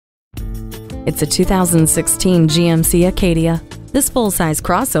It's a 2016 GMC Acadia. This full-size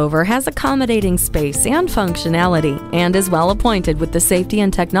crossover has accommodating space and functionality and is well appointed with the safety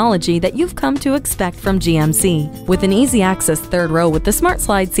and technology that you've come to expect from GMC. With an easy-access third row with the Smart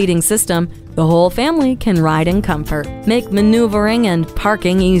Slide seating system, the whole family can ride in comfort. Make maneuvering and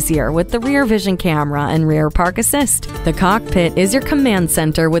parking easier with the rear vision camera and rear park assist. The cockpit is your command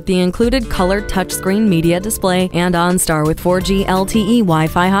center with the included colored touchscreen media display and OnStar with 4G LTE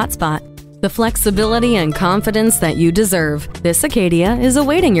Wi-Fi hotspot. The flexibility and confidence that you deserve. This Acadia is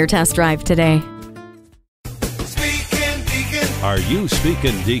awaiting your test drive today. Are you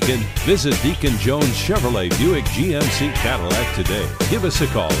speaking Deacon? Visit Deacon Jones Chevrolet Buick GMC Cadillac today. Give us a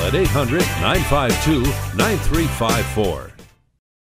call at 800-952-9354.